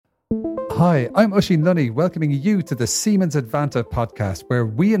Hi, I'm Oisin Lunny, welcoming you to the Siemens Advanta podcast, where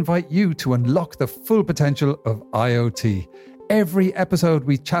we invite you to unlock the full potential of IoT. Every episode,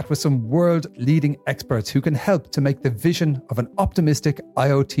 we chat with some world-leading experts who can help to make the vision of an optimistic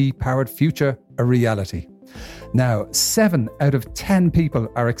IoT-powered future a reality. Now, 7 out of 10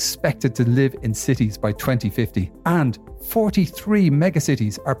 people are expected to live in cities by 2050, and 43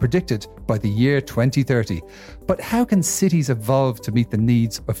 megacities are predicted by the year 2030. But how can cities evolve to meet the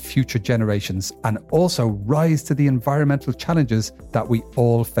needs of future generations and also rise to the environmental challenges that we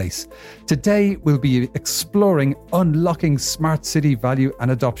all face? Today, we'll be exploring unlocking smart city value and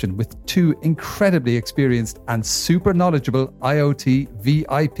adoption with 2 incredibly experienced and super knowledgeable IoT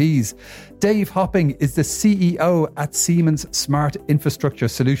VIPs. Dave Hopping is the CEO at Siemens Smart Infrastructure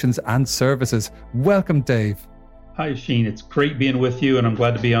Solutions and Services. Welcome, Dave. Hi, Sheen. It's great being with you, and I'm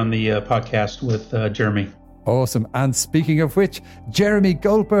glad to be on the podcast with Jeremy. Awesome. And speaking of which, Jeremy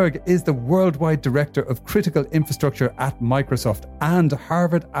Goldberg is the Worldwide Director of Critical Infrastructure at Microsoft and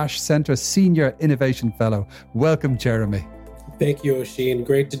Harvard Ash Center Senior Innovation Fellow. Welcome, Jeremy. Thank you, Oisin.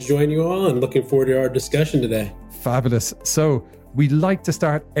 Great to join you all and looking forward to our discussion today. Fabulous. So, we like to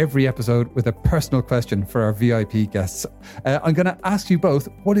start every episode with a personal question for our VIP guests. I'm going to ask you both,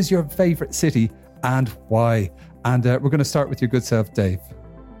 what is your favorite city and why? And we're going to start with your good self, Dave.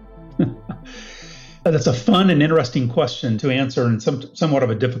 That's a fun and interesting question to answer, and somewhat of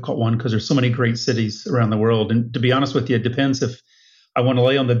a difficult one because there's so many great cities around the world. And to be honest with you, it depends if I want to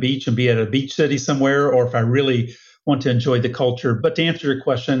lay on the beach and be at a beach city somewhere, or if I really want to enjoy the culture. But to answer your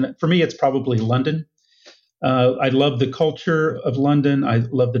question, for me, it's probably London. I love the culture of London. I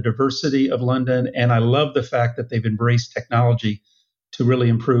love the diversity of London. And I love the fact that they've embraced technology to really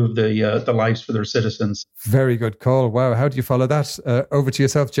improve the lives for their citizens. Very good call. Wow. How do you follow that? Over to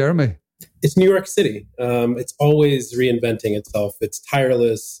yourself, Jeremy. It's New York City. It's always reinventing itself. It's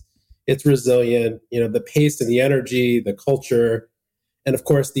tireless. It's resilient. You know, the pace and the energy, the culture, and of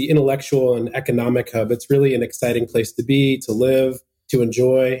course, the intellectual and economic hub. It's really an exciting place to be, to live, to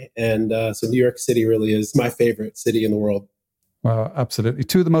enjoy. And so New York City really is my favorite city in the world. Wow, absolutely.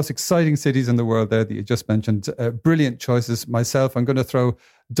 2 of the most exciting cities in the world there that you just mentioned. Brilliant choices. Myself, I'm going to throw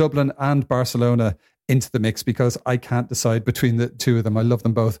Dublin and Barcelona into the mix because I can't decide between the 2 of them. I love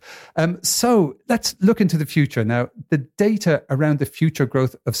them both. So let's look into the future. Now, the data around the future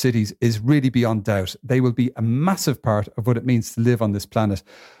growth of cities is really beyond doubt. They will be a massive part of what it means to live on this planet.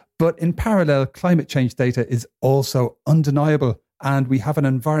 But in parallel, climate change data is also undeniable, and we have an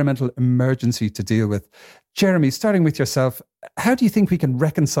environmental emergency to deal with. Jeremy, starting with yourself, how do you think we can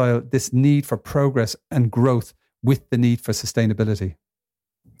reconcile this need for progress and growth with the need for sustainability?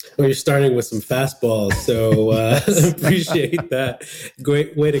 Well, you're starting with some fastballs, so appreciate that.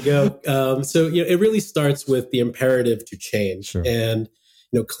 Great way to go. So, it really starts with the imperative to change. Sure. And,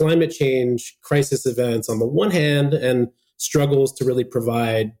 climate change, crisis events on the one hand, and struggles to really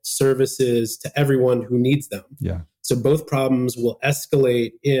provide services to everyone who needs them. Yeah. So both problems will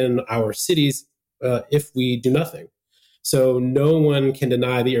escalate in our cities if we do nothing. So no one can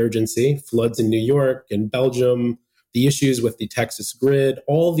deny the urgency. Floods in New York and Belgium, the issues with the Texas grid,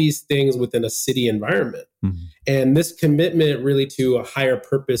 all these things within a city environment. Mm-hmm. And this commitment really to a higher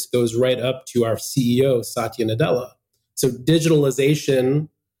purpose goes right up to our CEO, Satya Nadella. So digitalization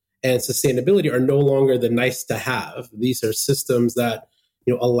and sustainability are no longer the nice to have. These are systems that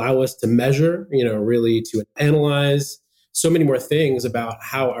allow us to measure, really to analyze so many more things about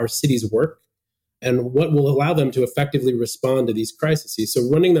how our cities work and what will allow them to effectively respond to these crises. So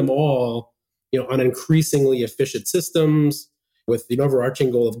running them all, on increasingly efficient systems with the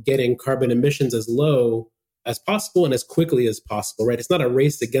overarching goal of getting carbon emissions as low as possible and as quickly as possible, right? It's not a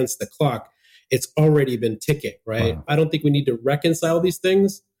race against the clock. It's already been ticking, right? Wow. I don't think we need to reconcile these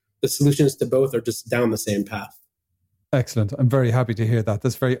things. The solutions to both are just down the same path. Excellent. I'm very happy to hear that.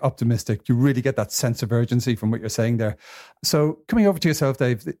 That's very optimistic. You really get that sense of urgency from what you're saying there. So coming over to yourself,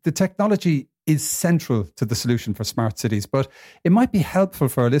 Dave, the technology is central to the solution for smart cities, but it might be helpful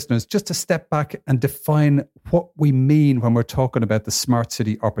for our listeners just to step back and define what we mean when we're talking about the smart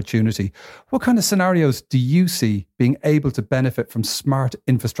city opportunity. What kind of scenarios do you see being able to benefit from smart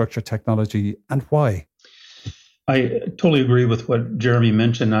infrastructure technology, and why? I totally agree with what Jeremy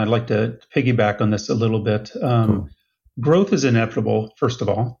mentioned. I'd like to piggyback on this a little bit. Cool. Growth is inevitable, first of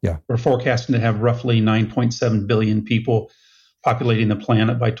all. Yeah. We're forecasting to have roughly 9.7 billion people populating the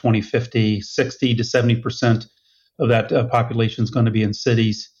planet by 2050. 60 to 70% of that population is going to be in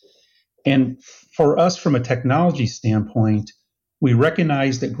cities. And for us, from a technology standpoint, we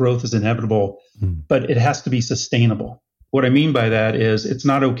recognize that growth is inevitable, but it has to be sustainable. What I mean by that is it's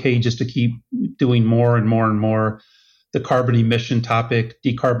not okay just to keep doing more and more and more. the carbon emission topic,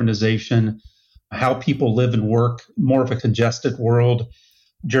 decarbonization, how people live and work, more of a congested world.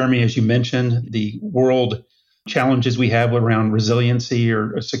 Jeremy, as you mentioned, the world challenges we have around resiliency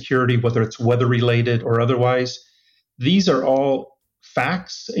or security, whether it's weather related or otherwise. These are all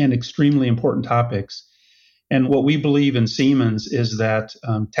facts and extremely important topics. And what we believe in Siemens is that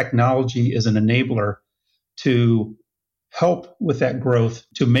technology is an enabler to help with that growth,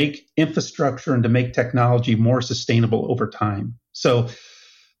 to make infrastructure and to make technology more sustainable over time. So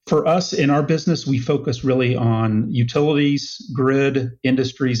for us in our business, we focus really on utilities, grid,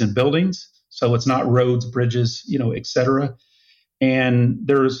 industries, and buildings. So it's not roads, bridges, et cetera. And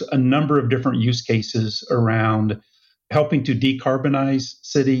there's a number of different use cases around helping to decarbonize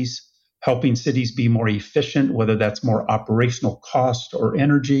cities, helping cities be more efficient, whether that's more operational cost or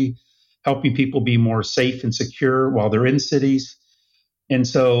energy, helping people be more safe and secure while they're in cities. And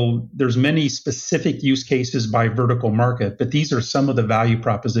so there's many specific use cases by vertical market, but these are some of the value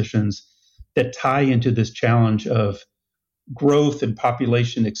propositions that tie into this challenge of growth and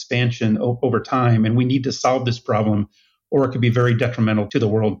population expansion over time. And we need to solve this problem, or it could be very detrimental to the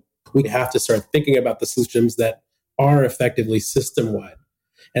world. We have to start thinking about the solutions that are effectively system-wide.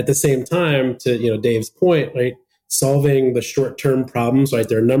 At the same time, to Dave's point, right, solving the short-term problems, right?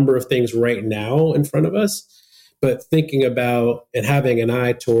 There are a number of things right now in front of us, but thinking about and having an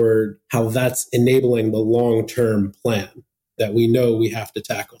eye toward how that's enabling the long-term plan that we know we have to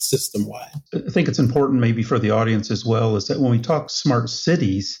tackle system-wide. I think it's important maybe for the audience as well is that when we talk smart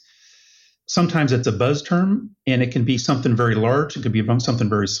cities, sometimes it's a buzz term and it can be something very large. It could be something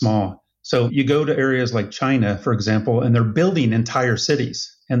very small. So you go to areas like China, for example, and they're building entire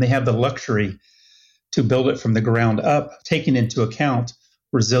cities and they have the luxury to build it from the ground up, taking into account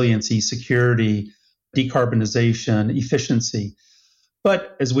resiliency, security, decarbonization, efficiency.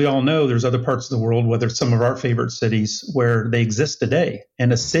 But as we all know, there's other parts of the world, whether it's some of our favorite cities, where they exist today.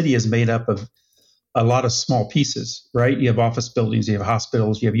 And a city is made up of a lot of small pieces, right? You have office buildings, you have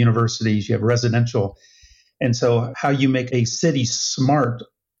hospitals, you have universities, you have residential. And so how you make a city smart,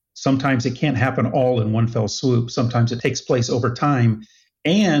 sometimes it can't happen all in one fell swoop. Sometimes it takes place over time.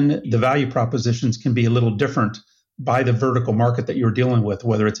 And the value propositions can be a little different by the vertical market that you're dealing with,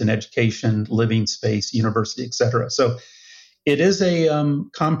 whether it's in education, living space, university, et cetera. So it is a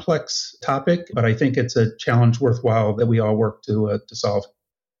complex topic, but I think it's a challenge worthwhile that we all work to solve.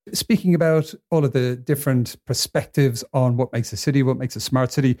 Speaking about all of the different perspectives on what makes a city, what makes a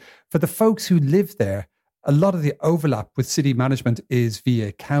smart city, for the folks who live there, a lot of the overlap with city management is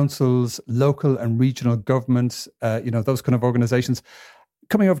via councils, local and regional governments, those kind of organizations.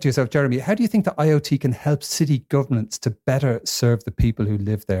 Coming over to yourself, Jeremy, how do you think the IoT can help city governments to better serve the people who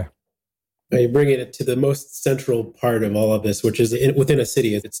live there? You bring it to the most central part of all of this, which is within a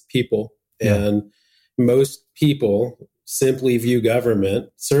city, it's people. Yeah. And most people simply view government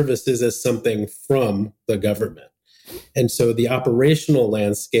services as something from the government. And so the operational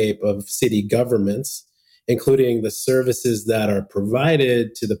landscape of city governments, including the services that are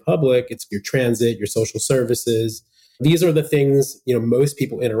provided to the public, it's your transit, your social services. These are the things, most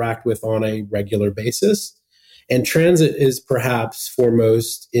people interact with on a regular basis. And transit is perhaps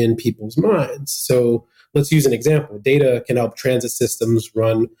foremost in people's minds. So let's use an example. Data can help transit systems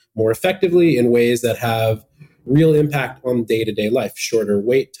run more effectively in ways that have real impact on day-to-day life. Shorter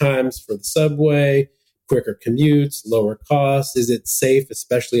wait times for the subway, quicker commutes, lower costs. Is it safe,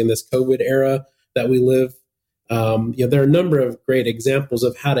 especially in this COVID era that we live? There are a number of great examples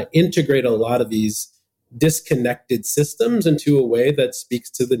of how to integrate a lot of these disconnected systems into a way that speaks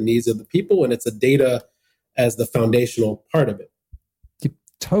to the needs of the people. And it's a data as the foundational part of it.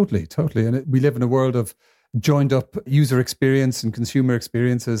 Totally. And we live in a world of joined up user experience and consumer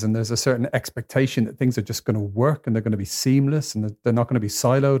experiences, and there's a certain expectation that things are just going to work and they're going to be seamless and they're not going to be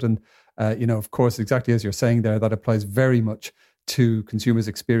siloed. And, of course, exactly as you're saying there, that applies very much to consumers'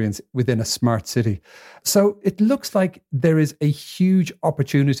 experience within a smart city. So it looks like there is a huge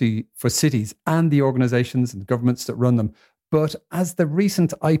opportunity for cities and the organizations and governments that run them. But as the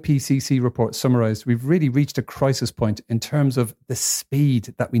recent IPCC report summarized, we've really reached a crisis point in terms of the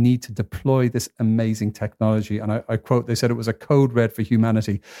speed that we need to deploy this amazing technology. And I quote, they said it was a code red for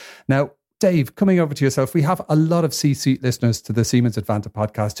humanity. Now, Dave, coming over to yourself, we have a lot of C-suite listeners to the Siemens Advanta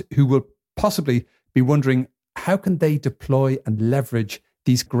podcast who will possibly be wondering, how can they deploy and leverage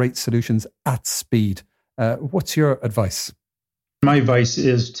these great solutions at speed? What's your advice? My advice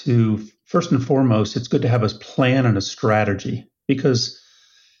is to, first and foremost, it's good to have a plan and a strategy, because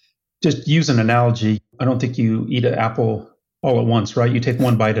just use an analogy. I don't think you eat an apple all at once, right? You take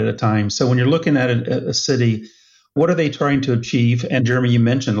one bite at a time. So when you're looking at a city, What are they trying to achieve? And Jeremy, you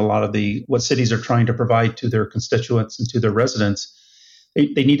mentioned a lot of what cities are trying to provide to their constituents and to their residents.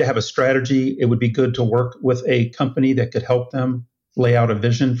 They need to have a strategy. It would be good to work with a company that could help them lay out a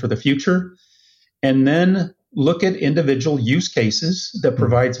vision for the future, and then look at individual use cases that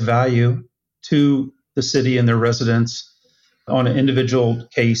provides value to the city and their residents on an individual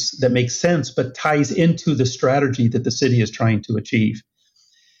case that makes sense, but ties into the strategy that the city is trying to achieve.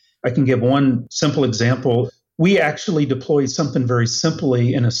 I can give one simple example. We actually deployed something very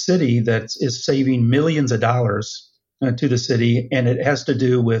simply in a city that is saving millions of dollars to the city, and it has to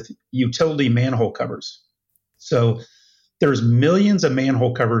do with utility manhole covers. So there's millions of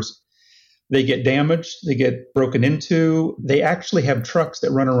manhole covers. They get damaged, they get broken into. They actually have trucks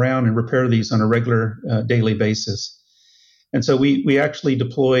that run around and repair these on a regular daily basis. And so we actually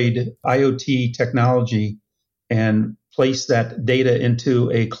deployed IoT technology and placed that data into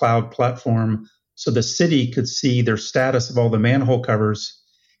a cloud platform so the city could see their status of all the manhole covers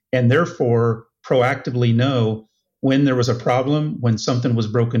and therefore proactively know when there was a problem, when something was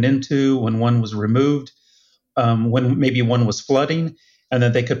broken into, when one was removed, when maybe one was flooding, and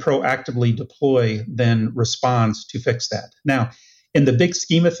that they could proactively deploy then response to fix that. Now, in the big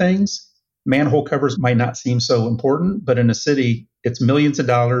scheme of things, manhole covers might not seem so important, but in a city, it's millions of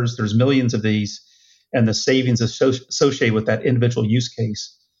dollars. There's millions of these, and the savings associated with that individual use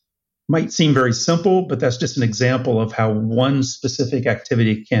case might seem very simple, but that's just an example of how one specific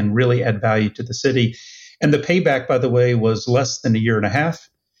activity can really add value to the city. And the payback, by the way, was less than a year and a half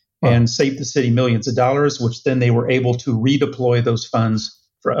and saved the city millions of dollars, which then they were able to redeploy those funds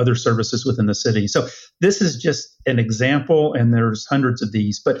for other services within the city. So this is just an example, and there's hundreds of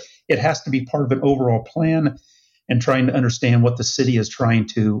these, but it has to be part of an overall plan and trying to understand what the city is trying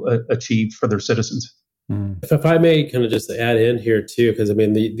to achieve for their citizens. If I may kind of just add in here too, because I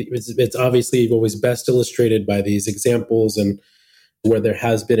mean, it's obviously always best illustrated by these examples and where there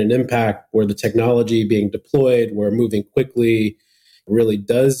has been an impact, where the technology being deployed, where moving quickly really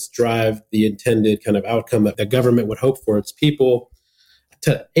does drive the intended kind of outcome that the government would hope for its people.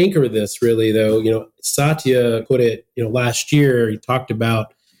 To anchor this really though, Satya put it, last year, he talked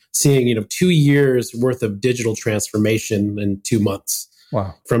about seeing, 2 years worth of digital transformation in 2 months.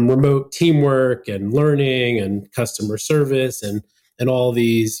 Wow. From remote teamwork and learning and customer service and all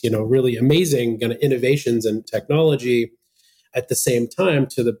these, really amazing kind of innovations and technology. At the same time,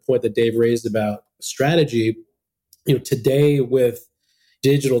 to the point that Dave raised about strategy, today with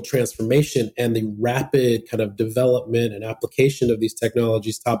digital transformation and the rapid kind of development and application of these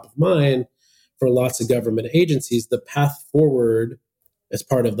technologies top of mind for lots of government agencies, the path forward as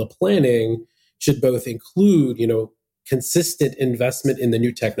part of the planning should both include, consistent investment in the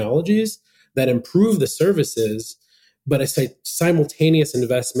new technologies that improve the services, but I say simultaneous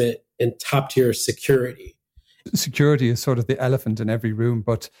investment in top-tier security. Security is sort of the elephant in every room,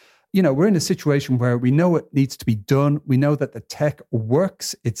 but we're in a situation where we know it needs to be done. We know that the tech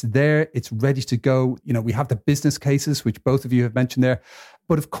works. It's there. It's ready to go. We have the business cases, which both of you have mentioned there.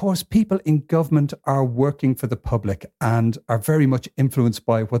 But of course, people in government are working for the public and are very much influenced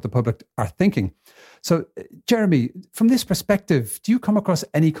by what the public are thinking. So, Jeremy, from this perspective, do you come across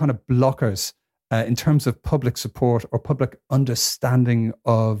any kind of blockers in terms of public support or public understanding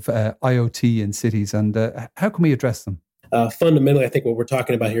of IoT in cities? And how can we address them? Fundamentally, I think what we're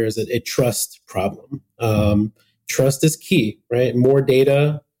talking about here is a trust problem. Trust is key, right? More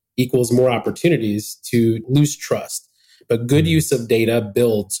data equals more opportunities to lose trust. But good use of data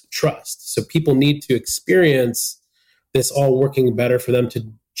builds trust. So people need to experience this all working better for them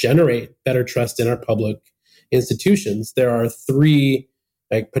to generate better trust in our public institutions. There are 3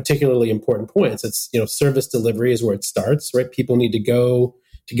 particularly important points. It's, service delivery is where it starts, right? People need to go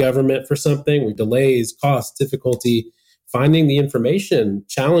to government for something with delays, costs, difficulty, finding the information,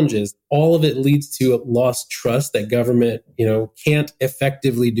 challenges, all of it leads to lost trust that government, can't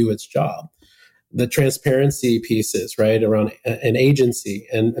effectively do its job. The transparency pieces, right, around an agency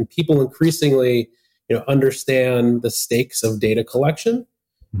and people increasingly, understand the stakes of data collection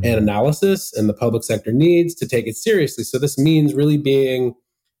and analysis, and the public sector needs to take it seriously. So this means really being,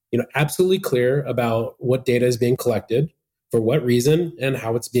 absolutely clear about what data is being collected, for what reason, and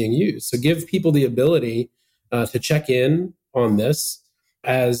how it's being used. So give people the ability to check in on this,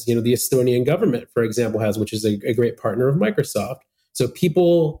 as the Estonian government, for example, has, which is a great partner of Microsoft. So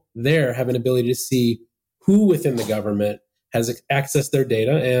people there have an ability to see who within the government has accessed their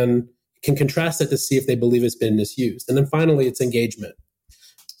data and can contrast it to see if they believe it's been misused. And then finally, it's engagement.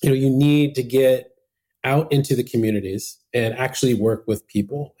 You need to get out into the communities and actually work with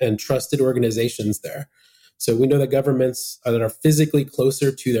people and trusted organizations there. So we know that governments that are physically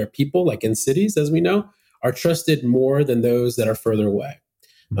closer to their people, like in cities, as we know, are trusted more than those that are further away.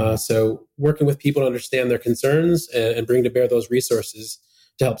 So working with people to understand their concerns and bring to bear those resources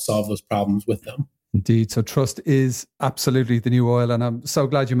to help solve those problems with them. Indeed. So trust is absolutely the new oil. And I'm so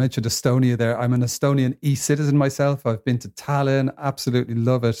glad you mentioned Estonia there. I'm an Estonian e-citizen myself. I've been to Tallinn, absolutely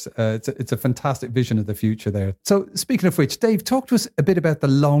love it. It's a fantastic vision of the future there. So speaking of which, Dave, talk to us a bit about the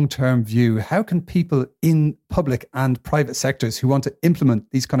long-term view. How can people in public and private sectors who want to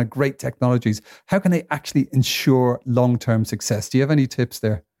implement these kind of great technologies, how can they actually ensure long-term success? Do you have any tips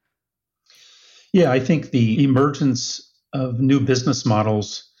there? Yeah, I think the emergence of new business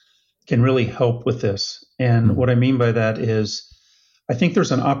models can really help with this. And what I mean by that is I think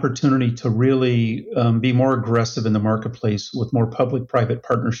there's an opportunity to really be more aggressive in the marketplace with more public-private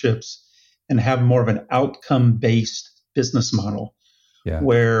partnerships and have more of an outcome-based business model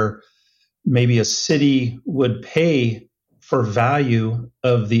where maybe a city would pay for value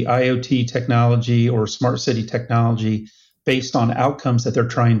of the IoT technology or smart city technology based on outcomes that they're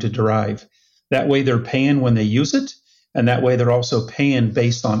trying to derive. That way they're paying when they use it. And that way they're also paying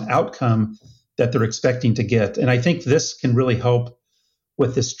based on outcome that they're expecting to get. And I think this can really help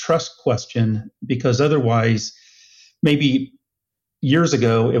with this trust question, because otherwise, maybe years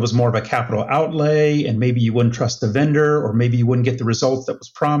ago, it was more of a capital outlay and maybe you wouldn't trust the vendor or maybe you wouldn't get the results that was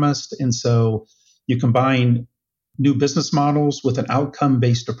promised. And so you combine new business models with an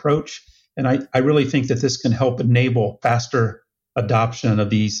outcome-based approach. And I really think that this can help enable faster adoption of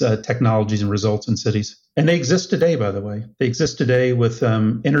these technologies and results in cities. And they exist today, by the way. They exist today with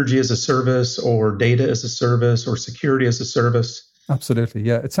energy as a service or data as a service or security as a service. Absolutely.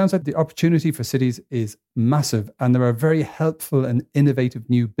 Yeah. It sounds like the opportunity for cities is massive, and there are very helpful and innovative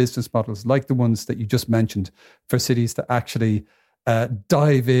new business models like the ones that you just mentioned for cities to actually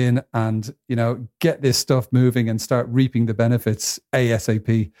dive in and, get this stuff moving and start reaping the benefits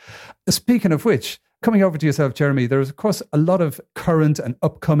ASAP. Speaking of which, coming over to yourself, Jeremy, there's, of course, a lot of current and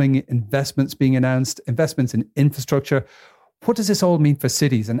upcoming investments being announced, investments in infrastructure. What does this all mean for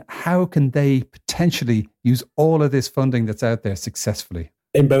cities, and how can they potentially use all of this funding that's out there successfully?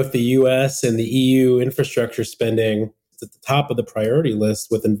 In both the US and the EU, infrastructure spending is at the top of the priority list,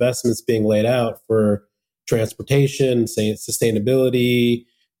 with investments being laid out for transportation, sustainability,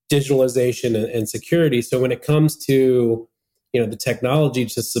 digitalization, and security. So when it comes to the technology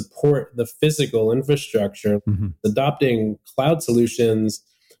to support the physical infrastructure, adopting cloud solutions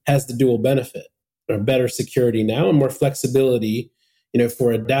has the dual benefit of better security now and more flexibility,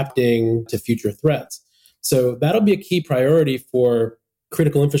 for adapting to future threats. So that'll be a key priority for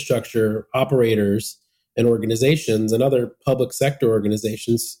critical infrastructure operators and organizations and other public sector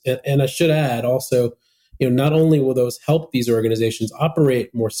organizations. And I should add also, not only will those help these organizations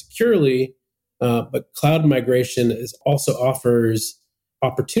operate more securely, but cloud migration also offers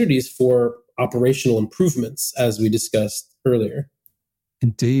opportunities for operational improvements, as we discussed earlier.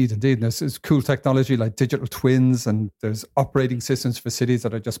 Indeed. There's cool technology like digital twins, and there's operating systems for cities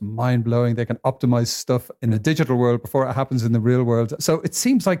that are just mind-blowing. They can optimize stuff in the digital world before it happens in the real world. So it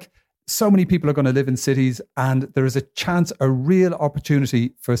seems like so many people are going to live in cities, and there is a chance, a real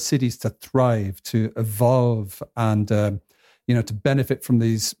opportunity for cities to thrive, to evolve, and to benefit from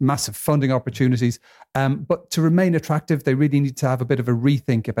these massive funding opportunities. But to remain attractive, they really need to have a bit of a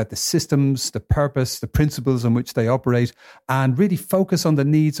rethink about the systems, the purpose, the principles on which they operate, and really focus on the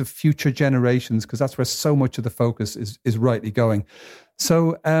needs of future generations, because that's where so much of the focus is rightly going.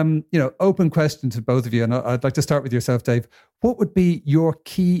 So, open question to both of you, and I'd like to start with yourself, Dave. What would be your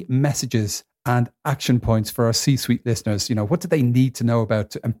key messages and action points for our C-suite listeners? What do they need to know about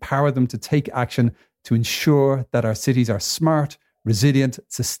to empower them to take action to ensure that our cities are smart, resilient,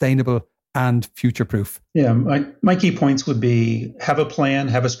 sustainable, and future-proof? Yeah, my key points would be have a plan,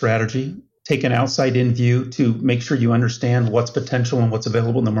 have a strategy, take an outside-in view to make sure you understand what's potential and what's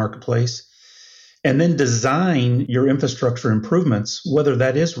available in the marketplace, and then design your infrastructure improvements, whether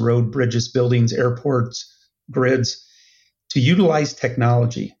that is road, bridges, buildings, airports, grids, to utilize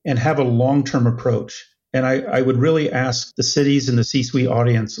technology and have a long-term approach. And I would really ask the cities and the C-suite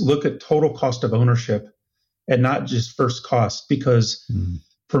audience, look at total cost of ownership and not just first cost, because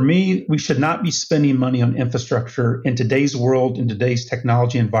for me, we should not be spending money on infrastructure in today's world, in today's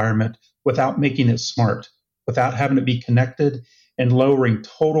technology environment, without making it smart, without having it be connected and lowering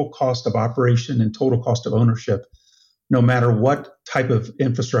total cost of operation and total cost of ownership, no matter what type of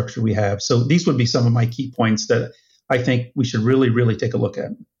infrastructure we have. So these would be some of my key points that I think we should really, really take a look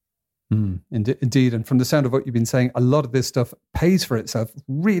at. Indeed. And from the sound of what you've been saying, a lot of this stuff pays for itself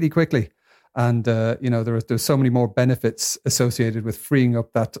really quickly. And, there's so many more benefits associated with freeing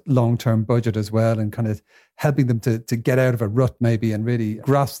up that long-term budget as well, and kind of helping them to get out of a rut maybe and really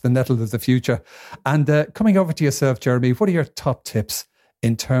grasp the nettle of the future. And coming over to yourself, Jeremy, what are your top tips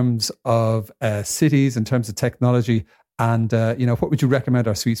in terms of cities, in terms of technology? And, what would you recommend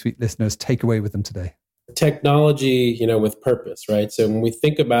our sweet listeners take away with them today? Technology, with purpose, right? So when we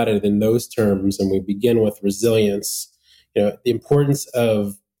think about it in those terms and we begin with resilience, the importance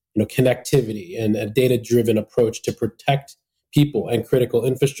of connectivity and a data-driven approach to protect people and critical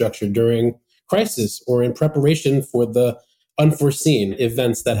infrastructure during crisis or in preparation for the unforeseen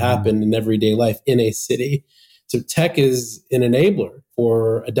events that happen in everyday life in a city. So tech is an enabler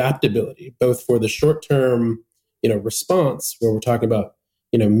for adaptability, both for the short-term, response, where we're talking about,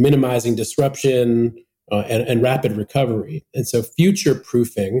 minimizing disruption and rapid recovery. And so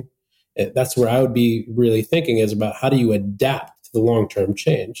future-proofing, that's where I would be really thinking, is about how do you adapt to the long-term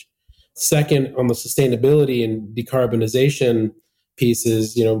change. Second, on the sustainability and decarbonization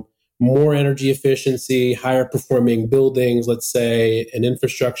pieces, more energy efficiency, higher performing buildings, let's say, and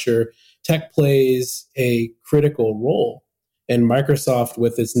infrastructure. Tech plays a critical role. And Microsoft,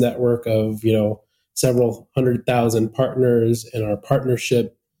 with its network of, several 100,000 partners, and our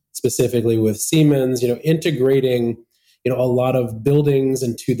partnership specifically with Siemens, integrating, a lot of buildings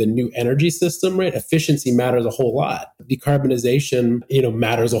into the new energy system, right? Efficiency matters a whole lot. Decarbonization,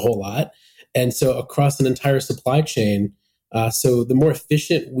 matters a whole lot. And so across an entire supply chain, so the more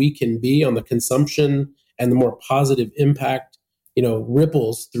efficient we can be on the consumption and the more positive impact,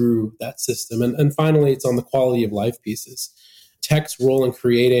 ripples through that system. And finally, it's on the quality of life pieces. Tech's role in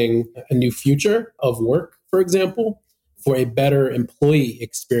creating a new future of work, for example, for a better employee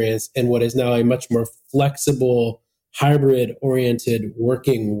experience in what is now a much more flexible, hybrid-oriented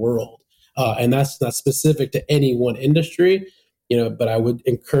working world. And that's not specific to any one industry, but I would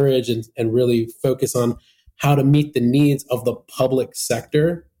encourage and really focus on how to meet the needs of the public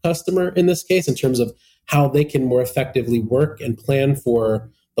sector customer in this case, in terms of how they can more effectively work and plan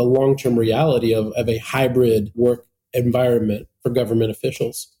for the long-term reality of a hybrid work environment for government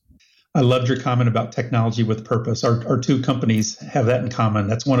officials. I loved your comment about technology with purpose. Our two companies have that in common.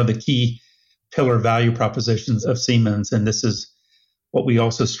 That's one of the key pillar value propositions of Siemens, and this is what we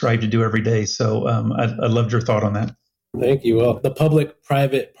also strive to do every day. So I loved your thought on that. Thank you. Well, the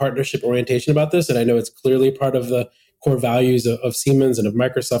public-private partnership orientation about this, and I know it's clearly part of the core values of Siemens and of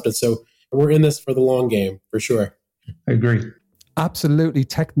Microsoft, and so we're in this for the long game, for sure. I agree. Absolutely.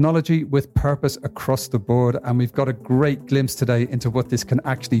 Technology with purpose across the board. And we've got a great glimpse today into what this can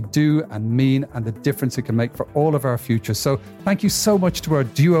actually do and mean, and the difference it can make for all of our futures. So thank you so much to our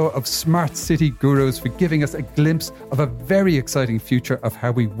duo of smart city gurus for giving us a glimpse of a very exciting future of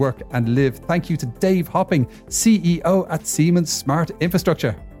how we work and live. Thank you to Dave Hopping, CEO at Siemens Smart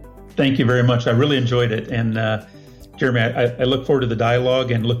Infrastructure. Thank you very much. I really enjoyed it. And Jeremy, I look forward to the dialogue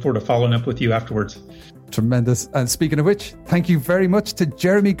and look forward to following up with you afterwards. Tremendous. And speaking of which, thank you very much to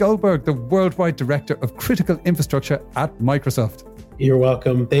Jeremy Goldberg, the Worldwide Director of Critical Infrastructure at Microsoft. You're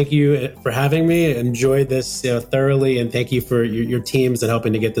welcome. Thank you for having me. Enjoyed this thoroughly, and thank you for your teams and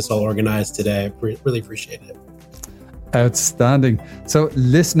helping to get this all organized today. Really appreciate it. Outstanding. So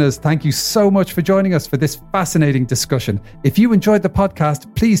listeners, thank you so much for joining us for this fascinating discussion. If you enjoyed the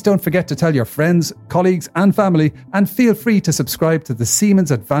podcast, please don't forget to tell your friends, colleagues and family, and feel free to subscribe to the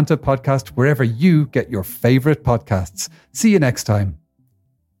Siemens Advanta podcast wherever you get your favorite podcasts. See you next time.